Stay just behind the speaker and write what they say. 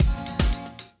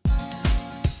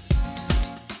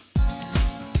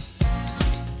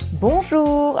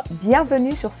Bonjour,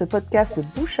 bienvenue sur ce podcast de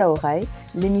Bouche à Oreille,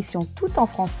 l'émission tout en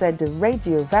français de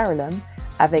Radio Verulam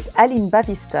avec Aline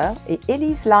Bavister et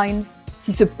Elise Lines.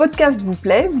 Si ce podcast vous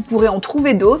plaît, vous pourrez en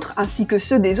trouver d'autres ainsi que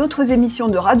ceux des autres émissions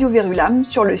de Radio Verulam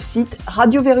sur le site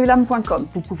radioverulam.com.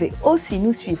 Vous pouvez aussi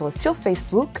nous suivre sur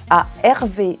Facebook à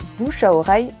RV Bouche à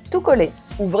Oreille tout collé.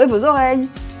 Ouvrez vos oreilles.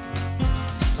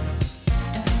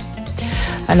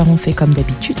 Alors on fait comme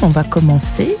d'habitude, on va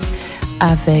commencer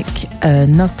avec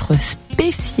notre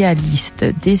spécialiste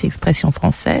des expressions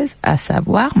françaises, à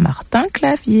savoir Martin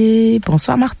Clavier.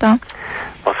 Bonsoir Martin.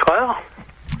 Bonsoir.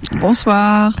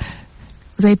 Bonsoir.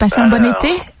 Vous avez passé un bon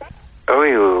été ?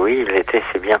 Oui, l'été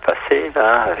s'est bien passé,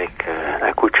 là, avec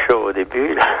un coup de chaud au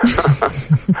début, là.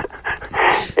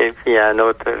 Et puis un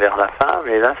autre vers la fin,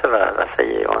 mais là ça va, là ça y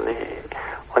est,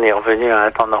 on est revenu à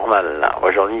un temps normal, là.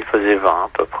 Aujourd'hui il faisait 20 à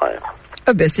peu près.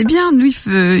 Ah ben c'est bien, nous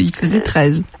il faisait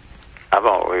 13. Ah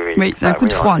bon, oui. Oui, c'est un coup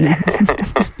de froid, nous.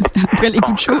 Après les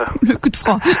coups de chaud, le coup de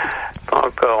froid. Pas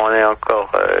encore, on est encore...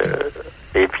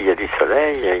 Et puis il y a du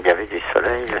soleil, il y avait du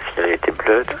soleil, le ciel était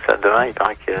bleu, tout ça. Demain, il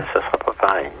paraît que ça sera pas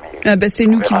pareil. Mais ah ben c'est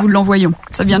nous qui vous l'envoyons,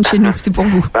 ça vient de chez nous, c'est pour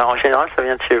vous. Ben, en général, ça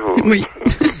vient de chez vous. Oui.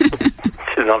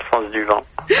 C'est dans le sens du vent.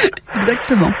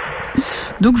 Exactement.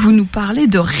 Donc vous nous parlez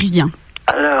de rien.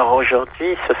 Alors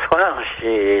aujourd'hui, ce soir,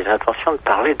 j'ai l'intention de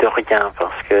parler de rien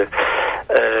parce que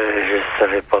je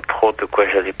savais pas trop de quoi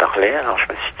j'allais parler. Alors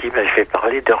je me suis dit, je vais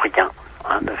parler de rien,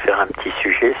 de faire un petit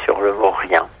sujet sur le mot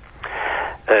rien.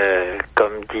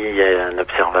 Comme dit un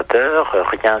observateur,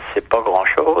 rien c'est pas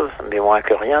grand-chose, mais moins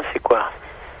que rien c'est quoi ?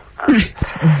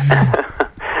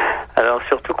 Alors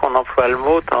surtout qu'on emploie le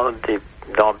mot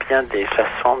dans bien des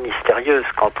façons mystérieuses.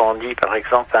 Quand on dit par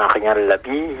exemple un rien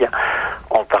l'habille,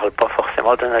 on parle pas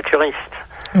forcément de naturiste.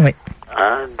 Oui.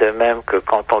 De même que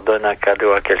quand on donne un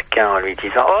cadeau à quelqu'un en lui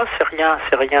disant oh c'est rien,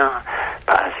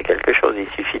 c'est quelque chose, il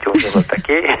suffit d'ouvrir le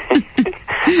paquet.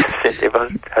 C'est pas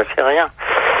tout à fait rien.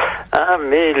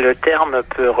 Mais le terme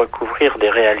peut recouvrir des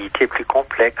réalités plus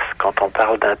complexes quand on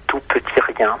parle d'un tout petit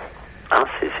rien.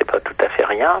 C'est pas tout à fait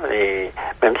rien, mais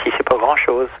même si c'est pas grand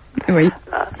chose. Oui.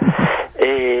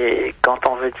 Et quand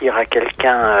on veut dire à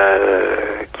quelqu'un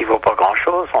qui vaut pas grand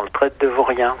chose, on le traite de vaut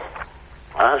rien.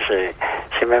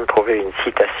 J'ai même trouvé une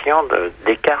citation de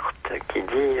Descartes qui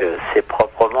dit c'est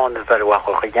proprement ne valoir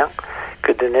rien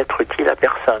que de n'être utile à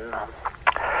personne.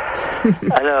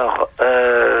 Alors,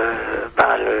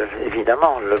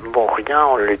 évidemment, le mot rien,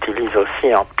 on l'utilise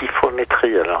aussi en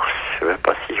pifométrie. Alors, je ne sais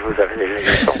pas si vous avez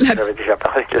déjà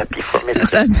parlé de la pifométrie.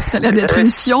 Ça a l'air d'être une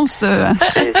science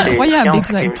incroyable, exact.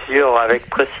 C'est une science qui mesure avec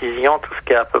précision tout ce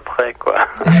qui est à peu près, quoi.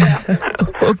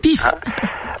 Au pif.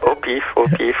 Au pif,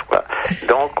 quoi.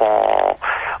 Donc,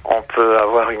 on peut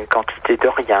avoir une quantité de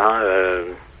rien.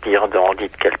 On dit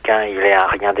de quelqu'un, il est un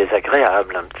rien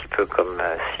désagréable, un petit peu comme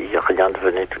si rien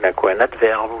devenait tout d'un coup un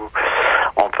adverbe.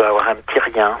 On peut avoir un petit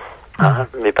rien,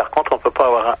 mais par contre, on peut pas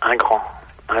avoir un grand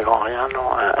rien,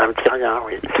 non, un petit rien,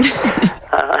 oui.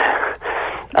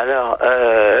 Alors,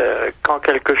 quand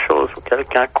quelque chose ou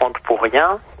quelqu'un compte pour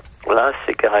rien, là,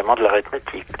 c'est carrément de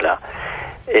l'arithmétique, là.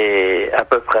 Et à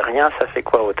peu près rien, ça fait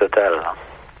quoi au total,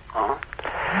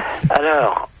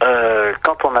 Alors,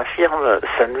 quand on affirme,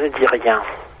 ça ne veut dire rien.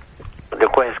 De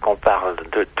quoi est-ce qu'on parle ?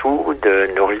 De tout, de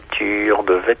nourriture,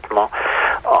 de vêtements.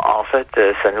 En fait,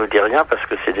 ça nous dit rien parce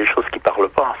que c'est des choses qui parlent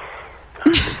pas.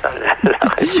 C'est ça, la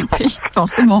réponse. Oui,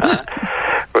 forcément.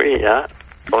 Oui,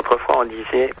 Autrefois, on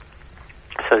disait,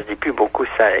 ça se dit plus beaucoup,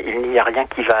 ça. Il n'y a rien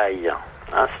qui vaille.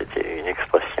 C'était une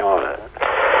expression.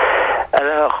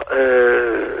 Alors,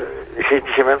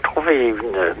 j'ai même trouvé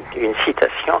une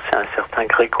citation. C'est un certain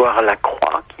Grégoire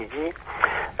Lacroix qui dit.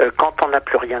 Quand on n'a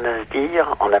plus rien à se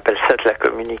dire, on appelle ça de la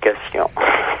communication.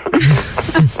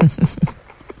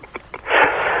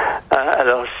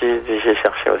 Alors j'ai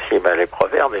cherché aussi les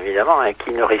proverbes, évidemment.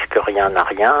 Qui ne risque rien n'a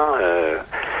rien.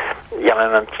 Il y a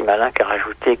même un petit malin qui a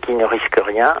rajouté qui ne risque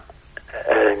rien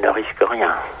ne risque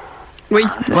rien. Oui,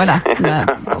 voilà,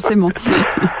 forcément.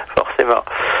 Forcément.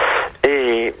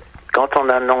 Et quand on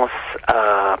annonce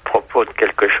à propos de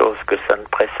quelque chose que ça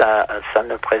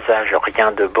ne présage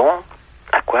rien de bon,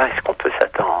 à quoi est-ce qu'on peut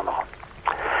s'attendre ?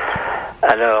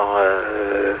 Alors,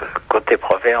 côté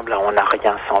proverbe, là, on n'a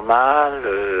rien sans mal,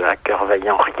 à cœur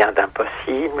vaillant, rien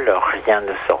d'impossible, rien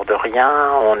ne sort de rien,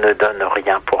 on ne donne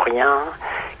rien pour rien,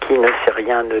 qui ne sait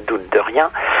rien ne doute de rien.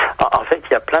 En fait,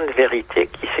 il y a plein de vérités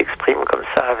qui s'expriment comme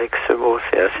ça avec ce mot,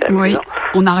 c'est assez amusant. Oui,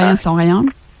 on n'a rien sans rien.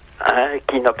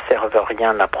 Qui n'observe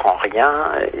rien n'apprend rien,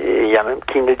 et il y a même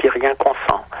qui ne dit rien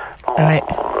consent.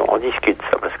 On discute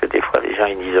ça parce que des fois les gens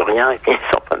ils disent rien et puis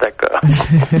ils sont pas d'accord.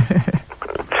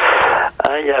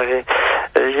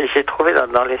 J'ai j'ai trouvé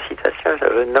dans les citations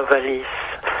Novalis,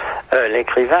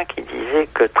 l'écrivain qui disait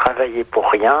que travailler pour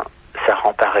rien, ça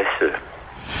rend paresseux.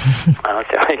 Alors,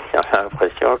 c'est vrai qu'il y a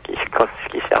l'impression qu'il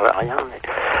ne servent à rien. Mais...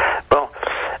 Bon,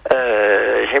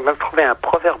 j'ai même trouvé un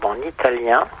proverbe en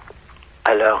italien.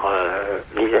 Alors,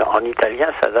 en italien,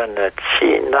 ça donne ci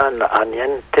non ha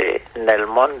niente nel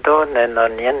mondo ne non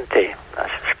niente.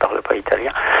 Je parle pas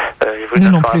italien. Je vous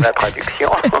donne quand même la traduction.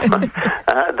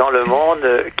 Hein, dans le monde,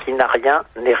 qui n'a rien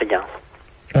n'est rien.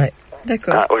 Ouais.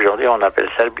 D'accord. Hein, aujourd'hui, on appelle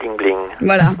ça le bling bling.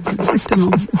 Voilà,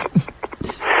 exactement.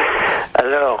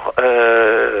 Alors,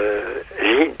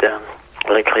 Gide,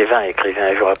 l'écrivain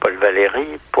un jour à Paul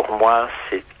Valéry, pour moi,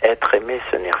 c'est être aimé,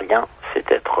 ce n'est rien, c'est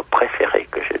être préféré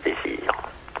que je désire.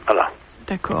 Voilà.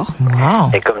 D'accord.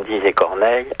 Wow. Et comme disait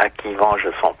Corneille, à qui venge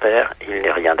son père, il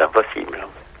n'est rien d'impossible.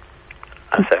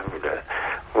 Ah, ça,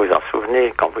 vous en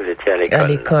souvenez quand vous étiez à l'école. À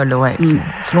l'école, ouais.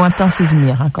 C'est lointain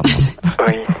souvenir, hein, quand même.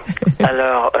 Oui.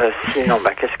 Alors, sinon,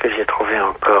 qu'est-ce que j'ai trouvé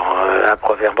encore? Un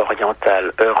proverbe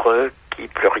oriental. Heureux qui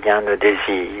plus rien ne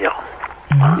désire.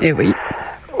 Eh oui.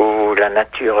 Où la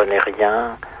nature n'est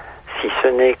rien, si ce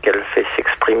n'est qu'elle fait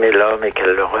s'exprimer l'homme et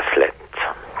qu'elle le reflète.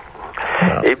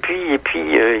 Et puis,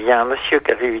 il y a un monsieur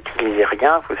qui avait utilisé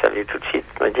rien, vous allez tout de suite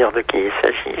me dire de qui il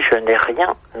s'agit. Je n'ai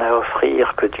rien à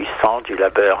offrir que du sang, du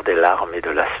labeur, des larmes et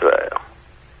de la sueur.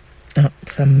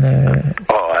 Ça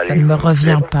ne me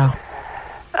revient pas.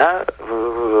 Hein,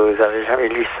 vous avez jamais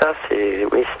lu ça? C'est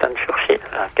Winston Churchill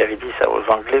qui avait dit ça aux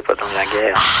Anglais pendant la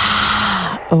guerre.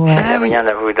 Ouais. Je n'ai rien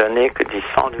à vous donner que du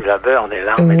sang, du labeur, des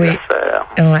larmes et de la sueur.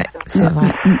 Ouais, c'est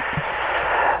vrai.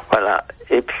 Voilà.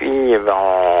 Et puis,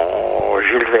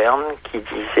 Jules Verne qui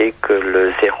disait que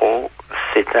le zéro,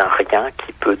 c'est un rien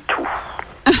qui peut tout.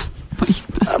 Oui.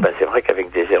 C'est vrai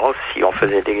qu'avec des zéros, si on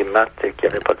faisait des maths et qu'il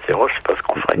n'y avait pas de zéro, je ne sais pas ce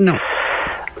qu'on ferait. Non.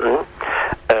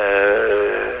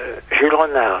 Jules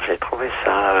Renard, j'ai trouvé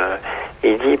ça.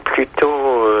 Il dit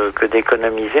plutôt que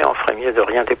d'économiser, on ferait mieux de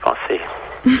rien dépenser.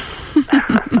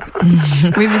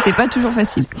 Oui, mais c'est pas toujours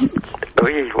facile.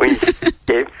 Oui.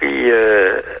 Et puis,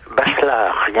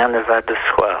 Bachelard, rien ne va de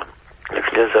soi. Le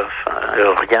philosophe,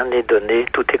 rien n'est donné,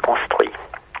 tout est construit.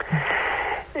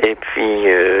 Et puis,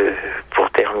 pour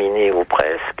terminer, ou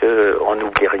presque, on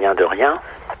n'oublie rien de rien.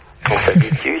 On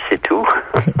s'habitue, c'est tout.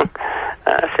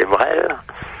 C'est vrai.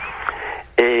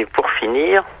 Et pour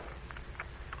finir,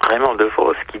 Raymond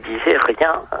DeVos qui disait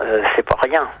rien, c'est pas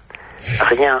rien.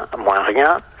 Rien moins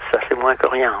rien, ça fait moins que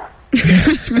rien.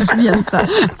 Je me souviens de ça.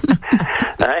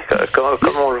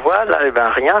 Comme on le voit, là,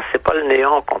 rien, c'est pas le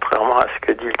néant, contrairement à ce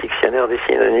que dit le dictionnaire des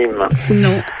synonymes.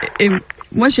 Non. Et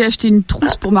moi, j'ai acheté une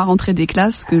trousse pour ma rentrée des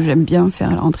classes, que j'aime bien faire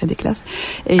la rentrée des classes.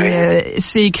 Et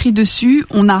c'est écrit dessus,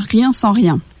 on n'a rien sans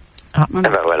rien.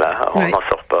 Voilà, on n'en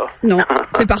sort pas. Non,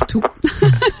 c'est partout.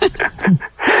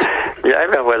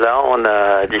 On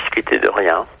a discuté de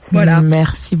rien. Voilà.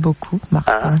 Merci beaucoup,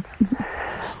 Martin.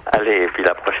 Allez, et puis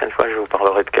la prochaine fois, je vous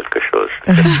parlerai de quelque chose.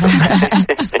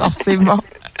 Forcément.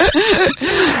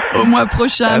 Au mois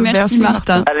prochain. Merci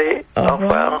Martin. Allez, au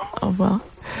revoir. Au revoir.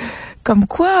 Comme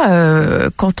quoi,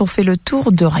 quand on fait le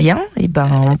tour de rien,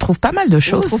 on trouve pas mal de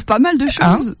choses. On trouve pas mal de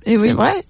choses. C'est vrai.